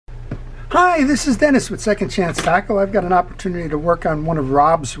Hi, this is Dennis with Second Chance Tackle. I've got an opportunity to work on one of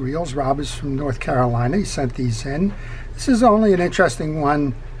Rob's reels. Rob is from North Carolina. He sent these in. This is only an interesting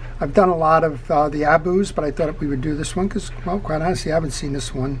one. I've done a lot of the Abus, but I thought we would do this one because, well, quite honestly, I haven't seen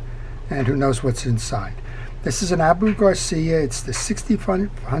this one, and who knows what's inside. This is an Abu Garcia. It's the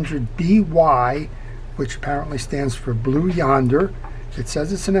 6500 BY, which apparently stands for Blue Yonder. It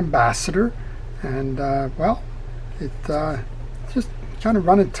says it's an Ambassador, and, well, it just kind of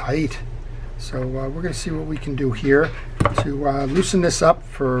running tight. So we're going to see what we can do here to loosen this up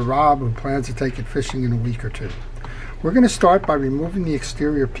for Rob, who plans to take it fishing in a week or two. We're going to start by removing the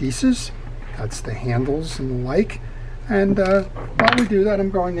exterior pieces. That's the handles and the like. And while we do that, I'm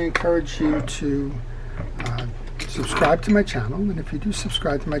going to encourage you to subscribe to my channel. And if you do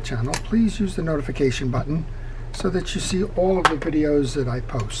subscribe to my channel, please use the notification button so that you see all of the videos that I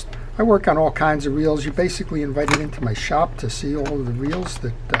post. I work on all kinds of reels. You're basically invited into my shop to see all of the reels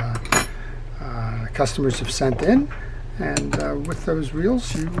that customers have sent in, and with those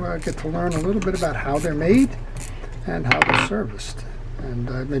reels you get to learn a little bit about how they're made and how they're serviced.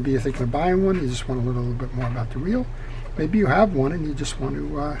 And maybe you're thinking of buying one, you just want to learn a little bit more about the reel. Maybe you have one and you just want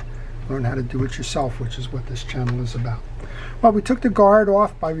to learn how to do it yourself, which is what this channel is about. Well, we took the guard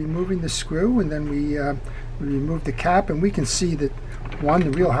off by removing the screw, and then we removed the cap, and we can see that, one,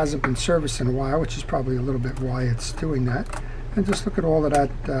 the reel hasn't been serviced in a while, which is probably a little bit why it's doing that. And just look at all of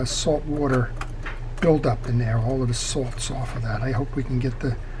that salt water build up in there, all of the salts off of that. I hope we can get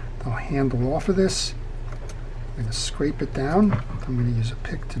the handle off of this. I'm going to scrape it down. I'm going to use a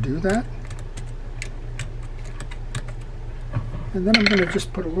pick to do that. And then I'm going to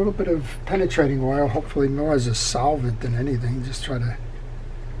just put a little bit of penetrating oil, hopefully more as a solvent than anything. Just try to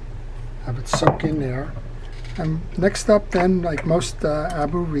have it soak in there. And next up then, like most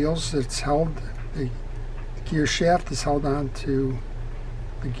Abu reels, it's held, the gear shaft is held on to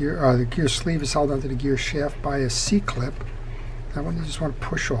the gear sleeve is held onto the gear shaft by a C-clip. That one you just want to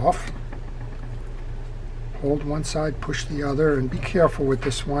push off. Hold one side, push the other, and be careful with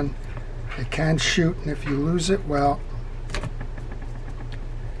this one. It can shoot, and if you lose it, well,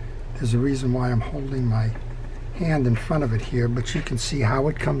 there's a reason why I'm holding my hand in front of it here, but you can see how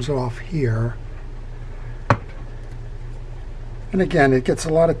it comes off here. And again, it gets a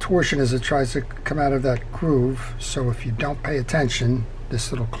lot of torsion as it tries to come out of that groove, so if you don't pay attention, this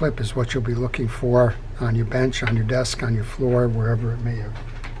little clip is what you'll be looking for on your bench, on your desk, on your floor, wherever it may have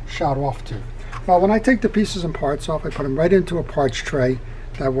shot off to. Well, when I take the pieces and parts off, I put them right into a parts tray.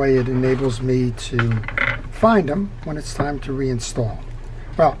 That way it enables me to find them when it's time to reinstall.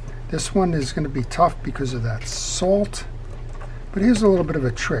 Well, this one is going to be tough because of that salt, but here's a little bit of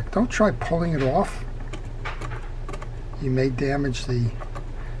a trick. Don't try pulling it off. You may damage the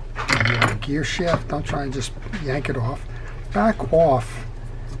gear shaft. Don't try and just yank it off. Back off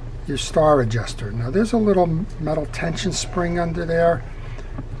your star adjuster. Now there's a little metal tension spring under there,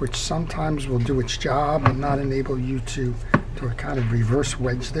 which sometimes will do its job and not enable you to kind of reverse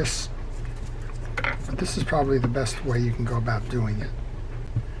wedge this. But this is probably the best way you can go about doing it.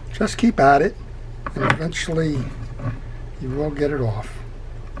 Just keep at it, and eventually you will get it off.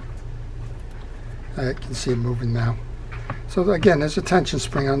 I can see it moving now. So again, there's a tension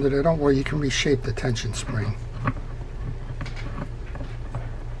spring under there. Don't worry, you can reshape the tension spring.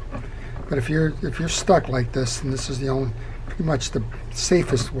 But if you're stuck like this, and this is pretty much the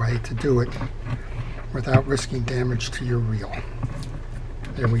safest way to do it without risking damage to your reel.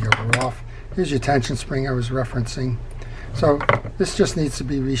 There we go, we're off. Here's your tension spring I was referencing. So this just needs to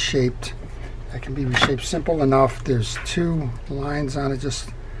be reshaped. That can be reshaped simple enough. There's two lines on it.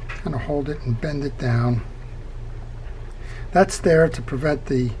 Just kind of hold it and bend it down. That's there to prevent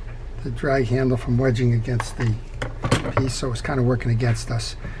the drag handle from wedging against the piece, so it's kind of working against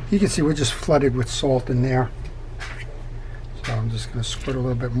us. You can see we're just flooded with salt in there. So I'm just going to squirt a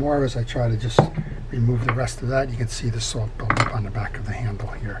little bit more as I try to just remove the rest of that. You can see the salt build up on the back of the handle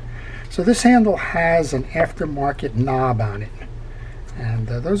here. So this handle has an aftermarket knob on it, and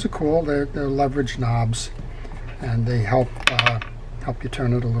those are cool. They're leverage knobs, and they help you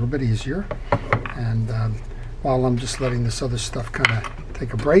turn it a little bit easier. And while I'm just letting this other stuff kind of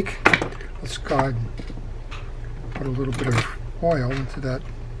take a break, let's go ahead and put a little bit of oil into that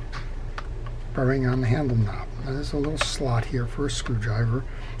bearing on the handle knob. Now there's a little slot here for a screwdriver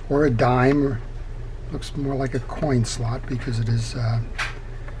or a dime, or looks more like a coin slot because it is got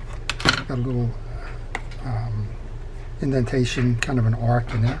a little indentation, kind of an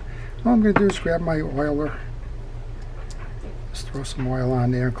arc in there. All I'm going to do is grab my oiler, just throw some oil on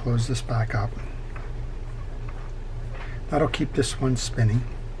there and close this back up. That'll keep this one spinning.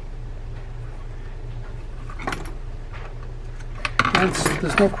 And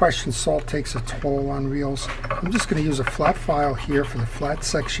there's no question salt takes a toll on reels. I'm just going to use a flat file here for the flat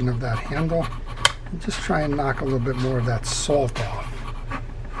section of that handle and just try and knock a little bit more of that salt off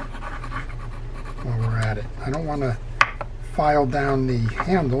while we're at it. I don't want to file down the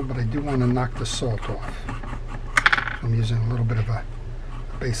handle, but I do want to knock the salt off. So I'm using a little bit of a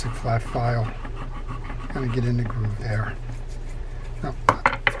basic flat file. Kind of get in the groove there. No,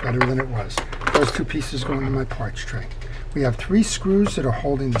 it's better than it was. Those two pieces go into my parts tray. We have 3 screws that are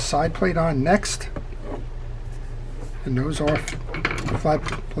holding the side plate on next. And those are flat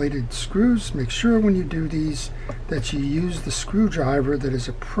plated screws. Make sure when you do these that you use the screwdriver that is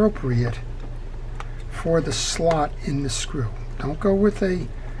appropriate for the slot in the screw. Don't go with a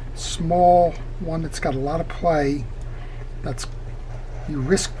small one that's got a lot of play. You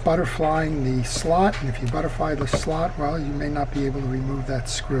risk butterflying the slot, and if you butterfly the slot, well, you may not be able to remove that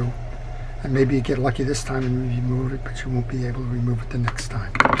screw. And maybe you get lucky this time and you remove it, but you won't be able to remove it the next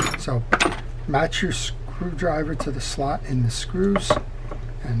time. So match your screwdriver to the slot in the screws,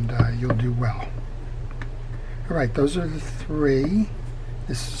 and you'll do well. All right, those are the 3.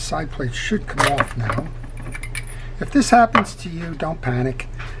 This side plate should come off now. If this happens to you, don't panic.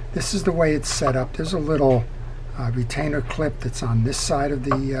 This is the way it's set up. There's a little retainer clip that's on this side of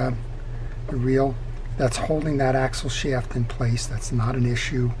the reel that's holding that axle shaft in place. That's not an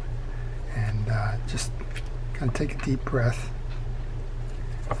issue. And just kind of take a deep breath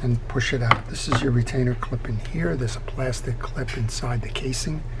and push it out. This is your retainer clip in here. There's a plastic clip inside the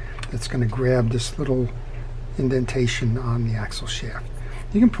casing that's going to grab this little indentation on the axle shaft.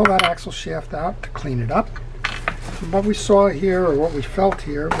 You can pull that axle shaft out to clean it up. And what we saw here, or what we felt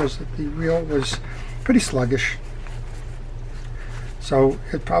here, was that the reel was pretty sluggish. So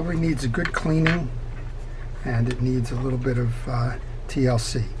it probably needs a good cleaning, and it needs a little bit of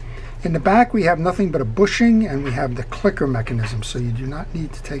TLC. In the back we have nothing but a bushing, and we have the clicker mechanism, so you do not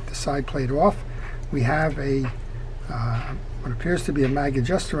need to take the side plate off. We have a what appears to be a mag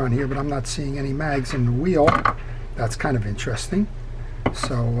adjuster on here, but I'm not seeing any mags in the wheel. That's kind of interesting.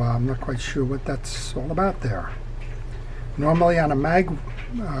 So I'm not quite sure what that's all about there. Normally on a mag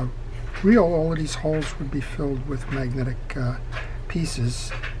reel, all of these holes would be filled with magnetic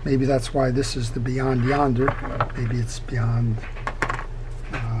pieces. Maybe that's why this is the Beyond Yonder. Maybe it's beyond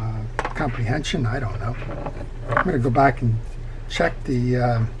comprehension. I don't know. I'm going to go back and check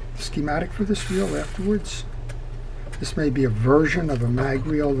the schematic for this reel afterwards. This may be a version of a mag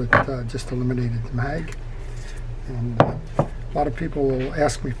reel that just eliminated the mag. And a lot of people will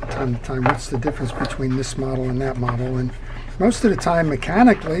ask me from time to time, what's the difference between this model and that model? And most of the time,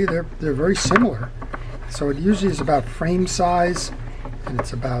 mechanically, they're very similar. So it usually is about frame size, and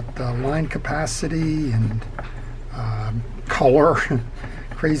it's about line capacity and color,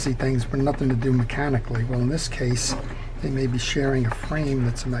 crazy things, but nothing to do mechanically. Well, in this case, they may be sharing a frame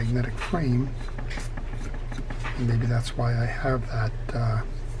that's a magnetic frame, and maybe that's why I have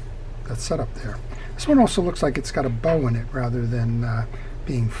that setup there. This one also looks like it's got a bow in it rather than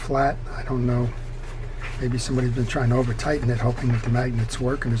being flat. I don't know. Maybe somebody's been trying to over-tighten it, hoping that the magnets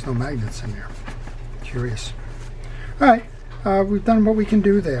work, and there's no magnets in there. Curious. All right, we've done what we can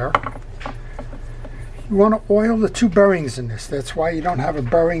do there. You want to oil the 2 bearings in this. That's why you don't have a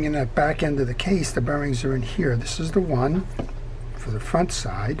bearing in that back end of the case. The bearings are in here. This is the one for the front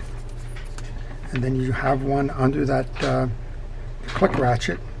side, and then you have one under that click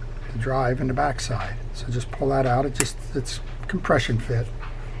ratchet, the drive, in the back side. So just pull that out. It's compression fit.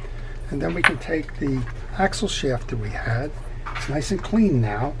 And then we can take the axle shaft that we had. It's nice and clean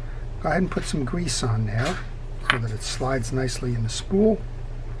now. Go ahead and put some grease on there so that it slides nicely in the spool.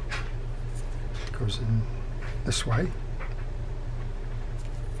 It goes in this way.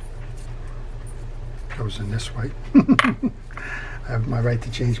 It goes in this way. I have my right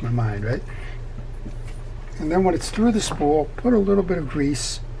to change my mind, right? And then when it's through the spool, put a little bit of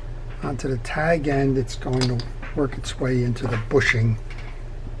grease onto the tag end. It's going to work its way into the bushing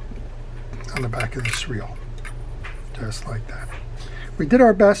on the back of this reel, just like that. We did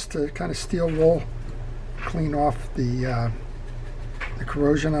our best to kind of steel wool clean off the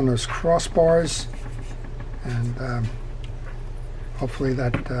corrosion on those crossbars, and hopefully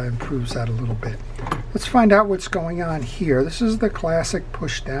that improves that a little bit. Let's find out what's going on here. This is the classic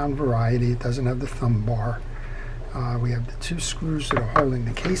push down variety. It doesn't have the thumb bar. We have the 2 screws that are holding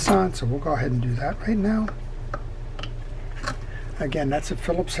the case on, so we'll go ahead and do that right now. Again, that's a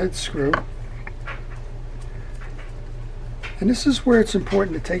Phillips head screw. And this is where it's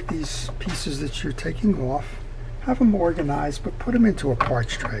important to take these pieces that you're taking off, have them organized, but put them into a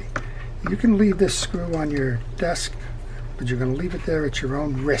parts tray. You can leave this screw on your desk, but you're going to leave it there at your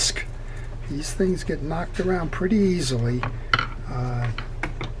own risk. These things get knocked around pretty easily.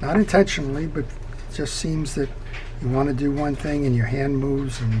 Not intentionally, but it just seems that you want to do one thing and your hand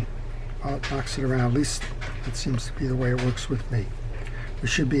moves and it knocks it around. At least that seems to be the way it works with me. We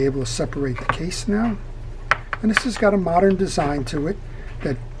should be able to separate the case now. And this has got a modern design to it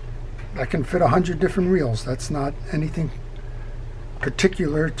that can fit 100 different reels. That's not anything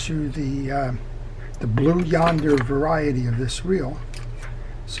particular to the Blue Yonder variety of this reel.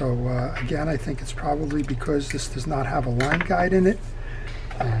 So again, I think it's probably because this does not have a line guide in it,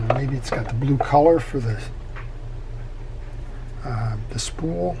 and maybe it's got the blue color for the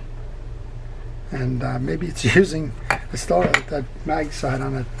spool, and maybe it's using that mag side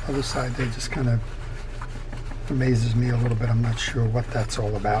on the other side there. Just kind of amazes me a little bit. I'm not sure what that's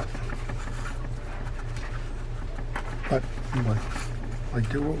all about, but anyway, I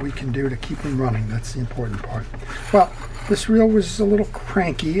do what we can do to keep them running. That's the important part. Well, this reel was a little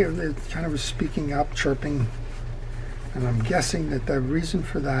cranky. It kind of was speaking up, chirping, and I'm guessing that the reason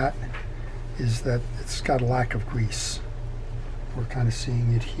for that is that it's got a lack of grease. We're kind of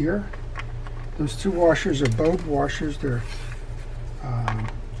seeing it here. Those two washers are bowed washers. They're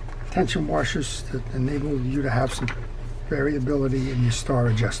tension washers that enable you to have some variability in your star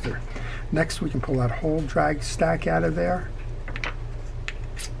adjuster. Next, we can pull that whole drag stack out of there,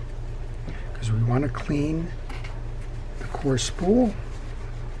 because we want to clean the core spool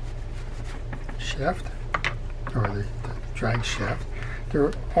shaft, or the drag shaft.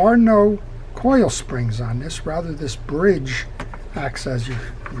 There are no coil springs on this. Rather, this bridge acts as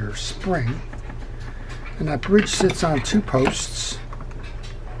your spring, and that bridge sits on two posts.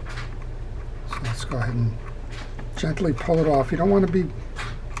 So let's go ahead and gently pull it off. You don't want to be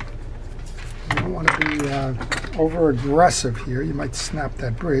over aggressive here. You might snap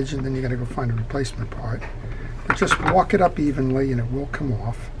that bridge, and then you got to go find a replacement part. But just walk it up evenly, and it will come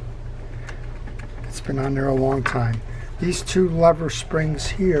off. It's been on there a long time. These two lever springs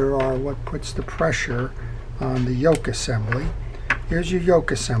here are what puts the pressure on the yoke assembly. Here's your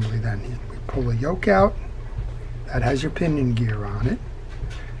yoke assembly then. We pull the yoke out. That has your pinion gear on it.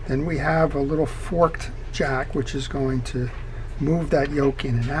 Then we have a little forked jack, which is going to move that yoke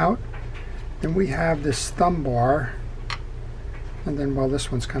in and out. Then we have this thumb bar. And then, well,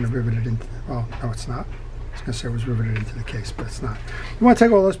 this one's kind of riveted into, well, no, it's not. I was going to say it was riveted into the case, but it's not. You want to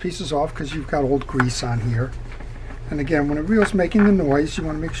take all those pieces off because you've got old grease on here. And again, when a reel's making the noise, you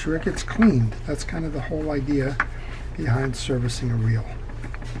want to make sure it gets cleaned. That's kind of the whole idea behind servicing a reel.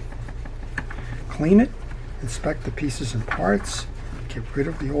 Clean it, inspect the pieces and parts, get rid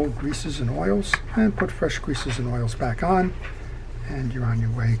of the old greases and oils, and put fresh greases and oils back on, and you're on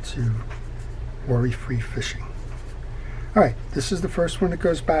your way to worry-free fishing. All right, this is the first one that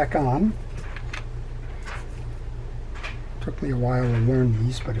goes back on. Took me a while to learn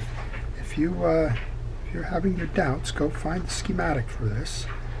these, but if you're having your doubts, go find the schematic for this.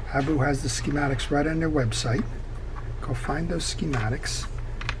 Abu has the schematics right on their website. Go find those schematics.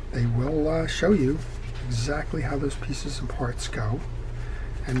 They will show you exactly how those pieces and parts go,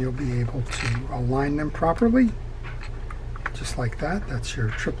 and you'll be able to align them properly, just like that. That's your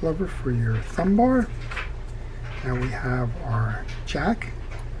trip lever for your thumb bar. Now we have our jack,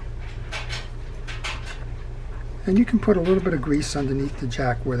 and you can put a little bit of grease underneath the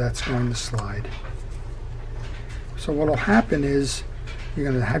jack where that's going to slide. So what will happen is you're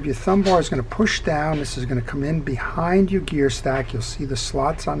going to have your thumb bar is going to push down. This is going to come in behind your gear stack. You'll see the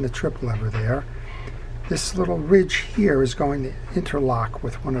slots on the trip lever there. This little ridge here is going to interlock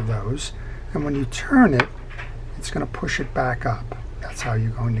with one of those, and when you turn it, it's going to push it back up. That's how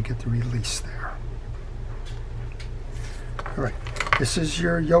you're going to get the release there. All right, this is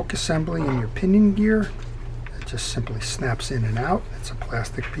your yoke assembly and your pinion gear. It just simply snaps in and out. It's a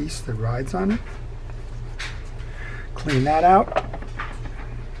plastic piece that rides on it. Clean that out.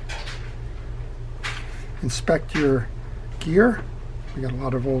 Inspect your gear. We got a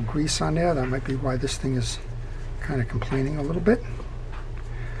lot of old grease on there. That might be why this thing is kind of complaining a little bit.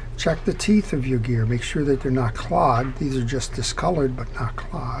 Check the teeth of your gear. Make sure that they're not clogged. These are just discolored but not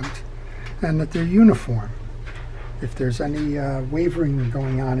clogged. And that they're uniform. If there's any wavering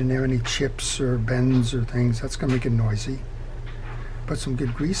going on in there, any chips or bends or things, that's going to make it noisy. Put some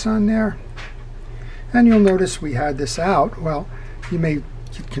good grease on there. And you'll notice we had this out. Well, you may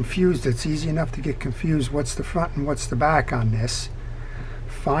get confused. It's easy enough to get confused. What's the front and what's the back on this?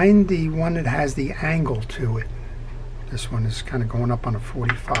 Find the one that has the angle to it. This one is kind of going up on a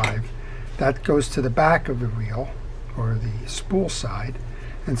 45. That goes to the back of the reel, or the spool side,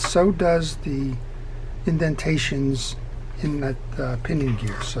 and so does the indentations in that pinion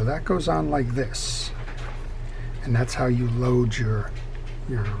gear. So that goes on like this, and that's how you load your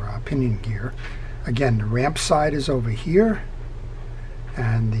pinion gear. Again, the ramp side is over here,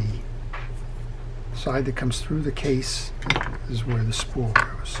 and the side that comes through the case is where the spool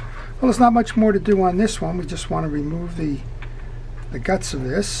goes. Well, there's not much more to do on this one. We just want to remove the guts of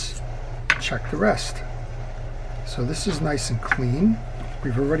this, check the rest. So this is nice and clean.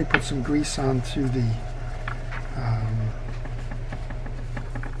 We've already put some grease onto the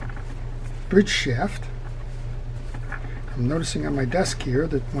bridge shaft. I'm noticing on my desk here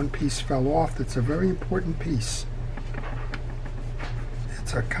that one piece fell off. That's a very important piece.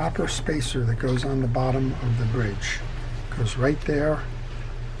 It's a copper spacer that goes on the bottom of the bridge. Goes right there,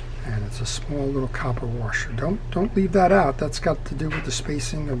 and it's a small little copper washer. Don't leave that out. That's got to do with the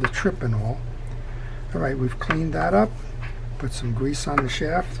spacing of the trip and all. Alright, we've cleaned that up. Put some grease on the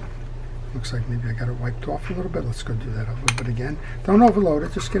shaft. Looks like maybe I got it wiped off a little bit. Let's go do that a little bit again. Don't overload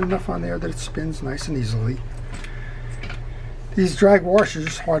it. Just get enough on there that it spins nice and easily. These drag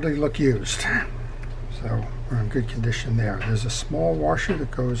washers hardly look used, so we're in good condition there. There's a small washer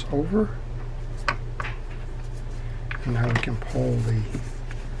that goes over, and now we can pull the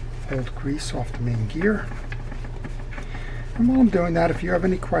old grease off the main gear. And while I'm doing that, if you have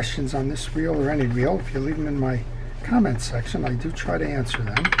any questions on this reel or any reel, if you leave them in my comment section, I do try to answer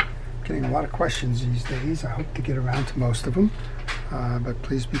them. I'm getting a lot of questions these days. I hope to get around to most of them, but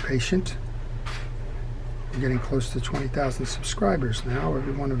please be patient. We're getting close to 20,000 subscribers now.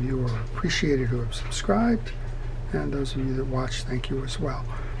 Every one of you are appreciated who have subscribed, and those of you that watch, thank you as well.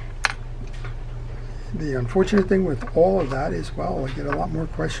 The unfortunate thing with all of that is, well, I get a lot more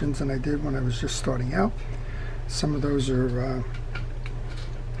questions than I did when I was just starting out. Some of those are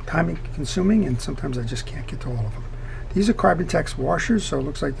time consuming, and sometimes I just can't get to all of them. These are Carbon-Tex washers, so it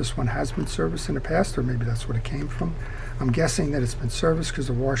looks like this one has been serviced in the past, or maybe that's what it came from. I'm guessing that it's been serviced because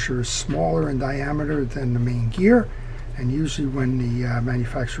the washer is smaller in diameter than the main gear, and usually when the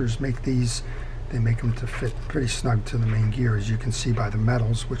manufacturers make these, they make them to fit pretty snug to the main gear, as you can see by the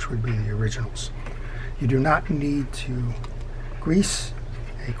metals, which would be the originals. You do not need to grease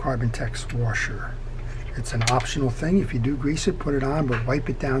a Carbon-Tex washer. It's an optional thing. If you do grease it, put it on, but wipe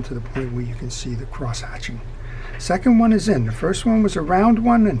it down to the point where you can see the cross hatching. Second one is in. The first one was a round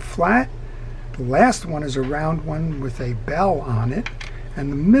one and flat. The last one is a round one with a bell on it.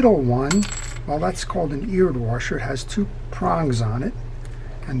 And the middle one, well, that's called an eared washer. It has two prongs on it.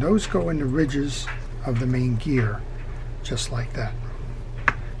 And those go in the ridges of the main gear, just like that.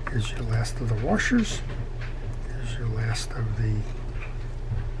 Here's your last of the washers. Here's your last of the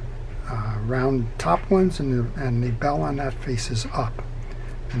round top ones, and the bell on that faces up.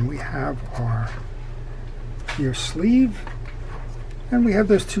 And we have our gear sleeve, and we have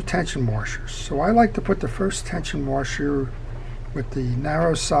those two tension washers. So I like to put the first tension washer with the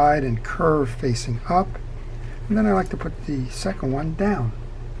narrow side and curve facing up, and then I like to put the second one down.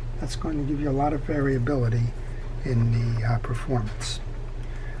 That's going to give you a lot of variability in the performance.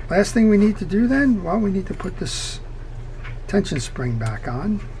 Last thing we need to do then, well, we need to put this tension spring back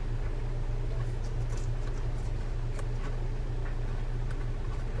on.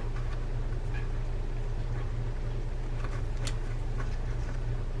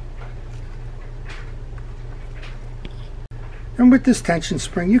 And with this tension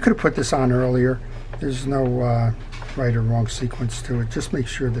spring, you could have put this on earlier. There's no right or wrong sequence to it. Just make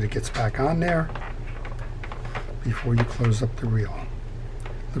sure that it gets back on there before you close up the reel.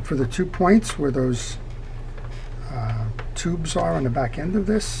 Look for the 2 points where those tubes are on the back end of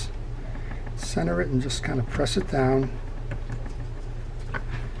this. Center it and just kind of press it down.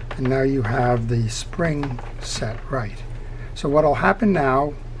 And now you have the spring set right. So what will happen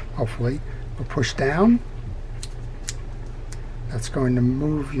now, hopefully, we'll push down. That's going to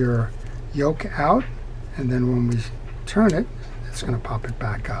move your yoke out, and then when we turn it, it's going to pop it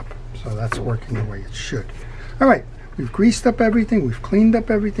back up. So that's working the way it should. All right, we've greased up everything, we've cleaned up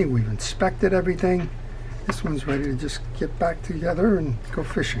everything, we've inspected everything. This one's ready to just get back together and go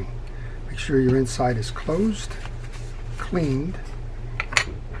fishing. Make sure your inside is closed, cleaned,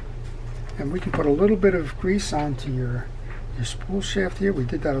 and we can put a little bit of grease onto your spool shaft here. We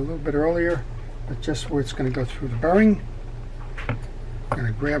did that a little bit earlier, but just where it's going to go through the bearing. We're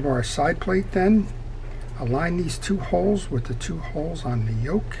going to grab our side plate then, align these two holes with the two holes on the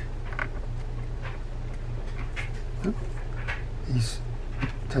yoke. These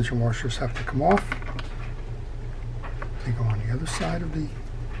tension washers have to come off. They go on the other side of the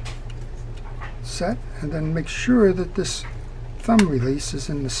set, and then make sure that this thumb release is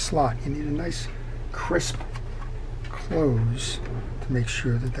in the slot. You need a nice crisp close to make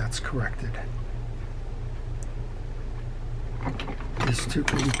sure that that's corrected. These two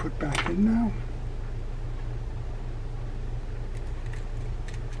can be put back in now.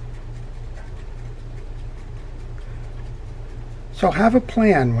 So have a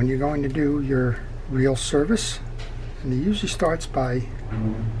plan when you're going to do your reel service, and it usually starts by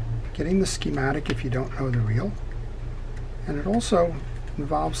getting the schematic if you don't know the reel, and it also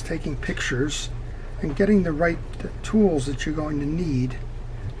involves taking pictures and getting the right tools that you're going to need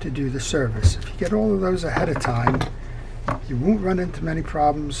to do the service. If you get all of those ahead of time, you won't run into many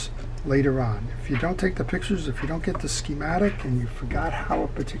problems later on. If you don't take the pictures, if you don't get the schematic, and you forgot how a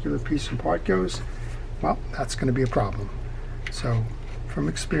particular piece and part goes, well, that's going to be a problem. So from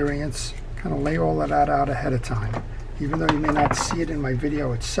experience, kind of lay all of that out ahead of time. Even though you may not see it in my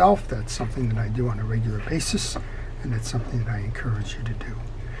video itself, that's something that I do on a regular basis, and it's something that I encourage you to do.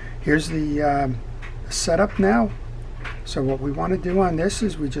 Here's the setup now. So what we want to do on this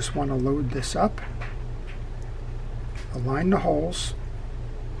is we just want to load this up, align the holes,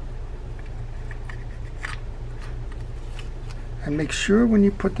 and make sure when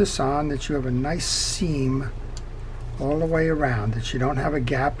you put this on that you have a nice seam all the way around, that you don't have a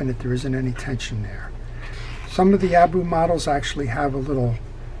gap and that there isn't any tension there. Some of the ABU models actually have a little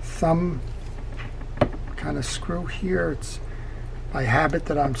thumb kind of screw here. It's by habit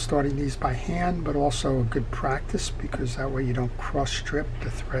that I'm starting these by hand, but also a good practice because that way you don't cross strip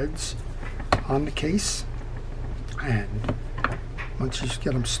the threads on the case. And once you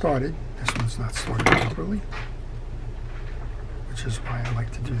get them started, this one's not started properly, which is why I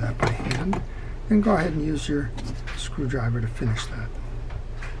like to do that by hand. Then go ahead and use your screwdriver to finish that.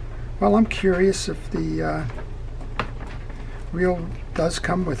 Well, I'm curious if the reel does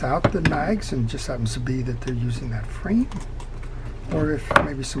come without the mags and just happens to be that they're using that frame, or if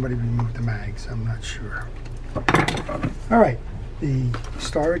maybe somebody removed the mags. I'm not sure. All right, the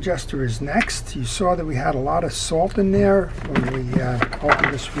star adjuster is next. You saw that we had a lot of salt in there when we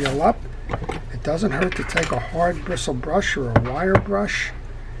opened this reel up. It doesn't hurt to take a hard bristle brush or a wire brush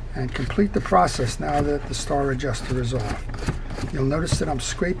and complete the process now that the star adjuster is off. You'll notice that I'm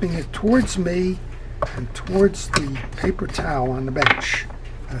scraping it towards me and towards the paper towel on the bench.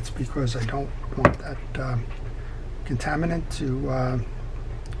 That's because I don't want that contaminant to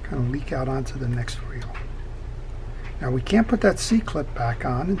kind of leak out onto the next reel. Now we can't put that C-clip back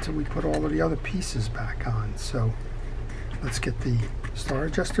on until we put all of the other pieces back on. So let's get the star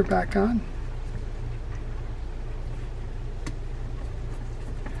adjuster back on.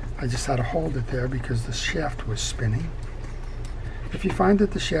 I just had to hold it there because the shaft was spinning. If you find that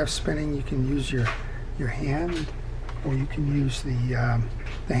the shaft's spinning, you can use your hand, or you can use the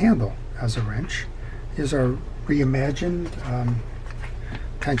handle as a wrench. Here's our reimagined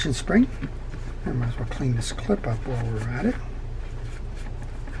tension spring. I might as well clean this clip up while we're at it.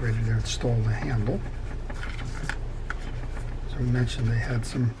 Ready to install the handle. So we mentioned they had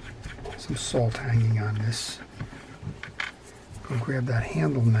some salt hanging on this. Go grab that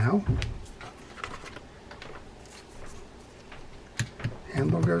handle now.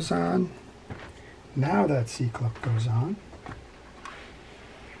 Handle goes on. Now that C-clip goes on.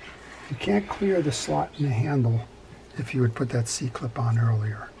 You can't clear the slot in the handle if you would put that C-clip on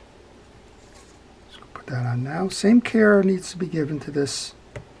earlier. So put that on now. Same care needs to be given to this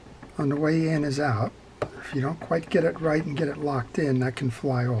on the way in as out. If you don't quite get it right and get it locked in, that can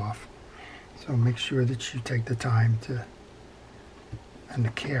fly off. So make sure that you take the time to and the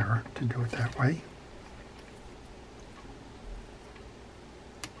care to do it that way.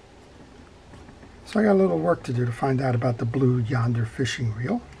 So I got a little work to do to find out about the Blue Yonder fishing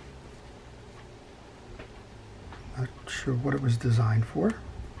reel. Not sure what it was designed for.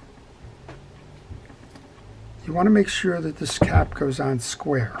 You want to make sure that this cap goes on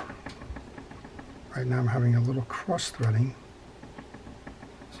square. Right now I'm having a little cross threading.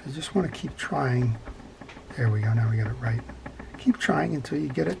 So you just want to keep trying. There we go, now we got it right. Keep trying until you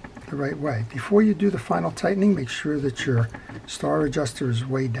get it the right way. Before you do the final tightening, make sure that your star adjuster is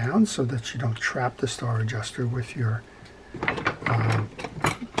way down so that you don't trap the star adjuster with your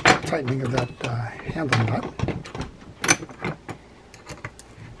tightening of that handle nut.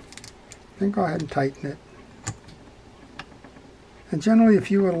 Then go ahead and tighten it. And generally, if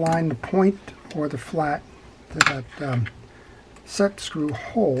you align the point or the flat to that set screw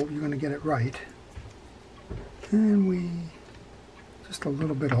hole, you're going to get it right. And we just a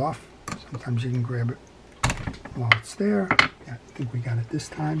little bit off. Sometimes you can grab it while it's there. Yeah, I think we got it this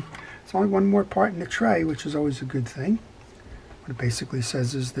time. It's only one more part in the tray, which is always a good thing. What it basically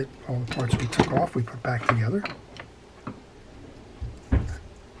says is that all the parts we took off, we put back together.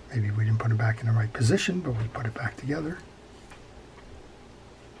 Maybe we didn't put it back in the right position, but we put it back together.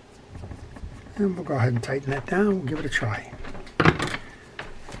 And we'll go ahead and tighten that down. We'll give it a try.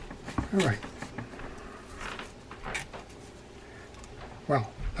 All right. Well,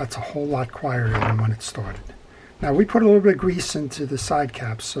 that's a whole lot quieter than when it started. Now we put a little bit of grease into the side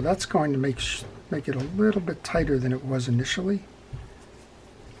caps, so that's going to make it a little bit tighter than it was initially.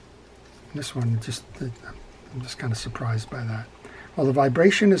 And this one, I'm just kind of surprised by that. Well, the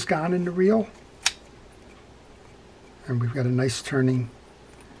vibration is gone in the reel, and we've got a nice turning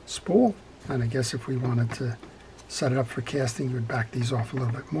spool. And I guess if we wanted to set it up for casting, you would back these off a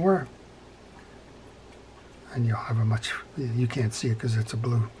little bit more, and you'll have a much, you can't see it because it's a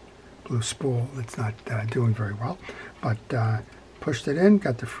blue spool. It's not doing very well, but pushed it in,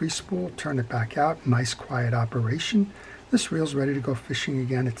 got the free spool, turn it back out. Nice quiet operation. This reel's ready to go fishing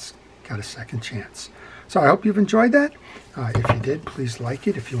again. It's got a second chance. So I hope you've enjoyed that. If you did, please like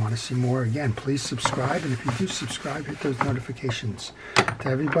it. If you want to see more, again, please subscribe. And if you do subscribe, hit those notifications. To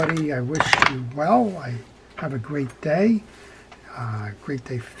everybody, I wish you well. I have a great day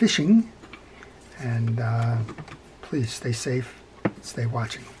fishing. And please stay safe, stay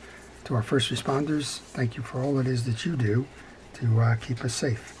watching. To our first responders, thank you for all it is that you do to keep us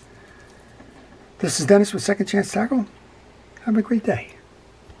safe. This is Dennis with Second Chance Tackle. Have a great day.